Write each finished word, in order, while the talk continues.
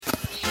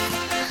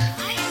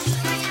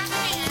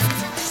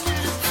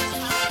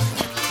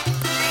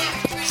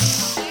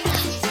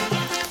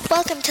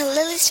welcome to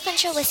Lily's Fun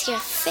Show with your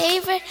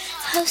favorite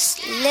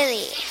host,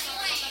 Lily.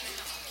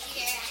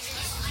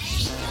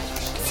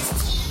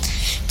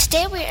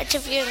 Today we're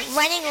interviewing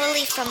Running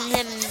Lily from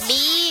the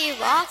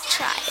Miwok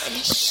tribe, and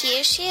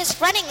here she is.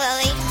 Running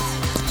Lily.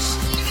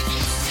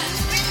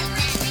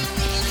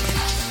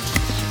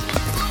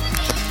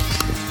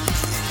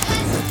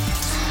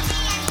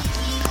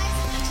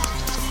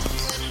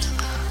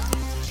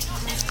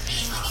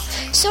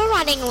 So,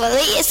 Running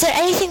Lily, is there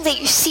anything that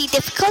you see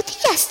difficult?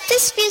 Yes,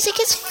 this music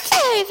is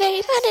very,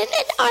 very fun,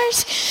 and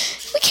ours,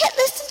 we can't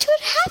listen to it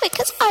half it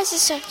because ours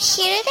is so.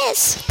 Here it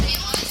is.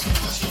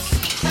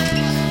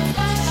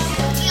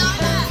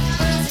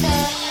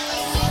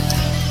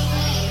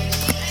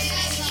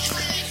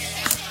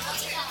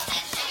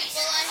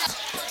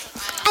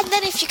 And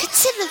then if you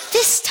consider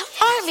this to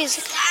our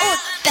music,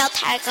 Bell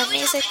Tiger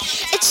music,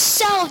 it's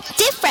so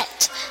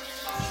different.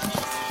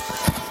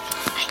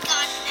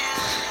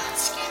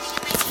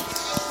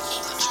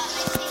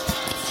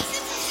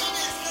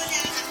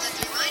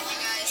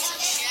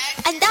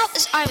 And that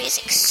was our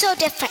music, so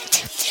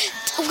different.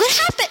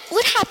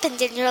 What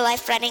happened in your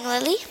life, Running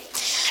Lily?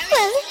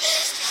 Well,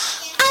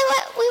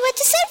 we went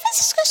to San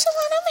Francisco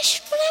Solana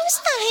when I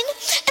was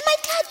 9, and my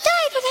dad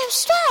died when I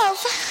was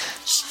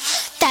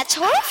 12. That's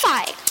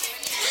horrifying.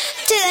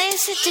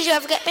 Did you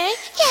ever get married?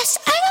 Yes,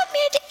 I got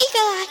married to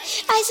Eagle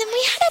Eyes, and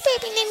we had a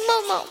baby named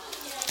Momo.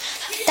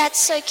 That's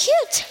so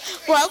cute.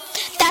 Well,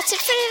 that's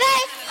it for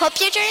today. Hope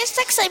you join us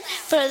next time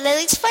for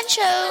Lily's Fun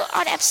Show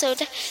on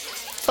episode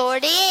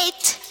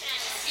 48.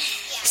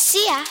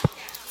 See ya.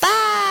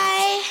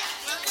 Bye.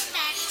 Welcome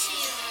back to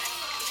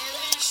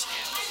Lily's Show.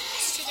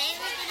 Today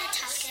we're going to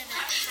talk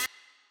about